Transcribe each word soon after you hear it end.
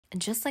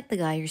And just like the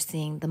guy you're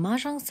seeing, the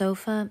mahjong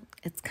sofa,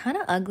 it's kind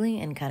of ugly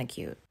and kind of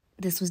cute.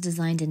 This was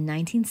designed in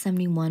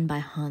 1971 by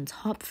Hans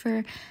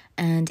Hopfer,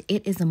 and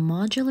it is a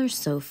modular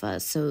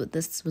sofa. So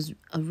this was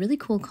a really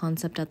cool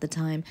concept at the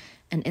time,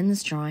 and in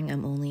this drawing,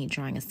 I'm only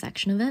drawing a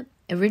section of it.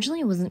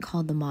 Originally, it wasn't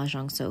called the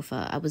mahjong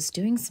sofa. I was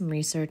doing some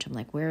research. I'm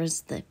like, where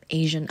is the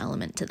Asian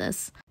element to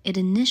this? It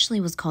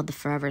initially was called the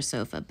forever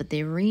sofa, but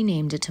they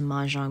renamed it to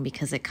mahjong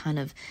because it kind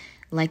of,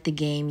 like the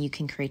game, you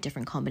can create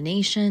different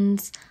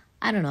combinations.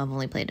 I don't know, I've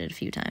only played it a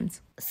few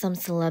times. Some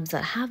celebs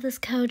that have this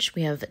couch,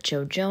 we have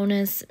Joe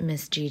Jonas,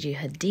 Miss Gigi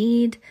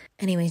Hadid.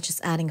 Anyways,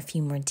 just adding a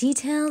few more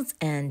details,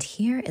 and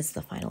here is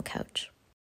the final couch.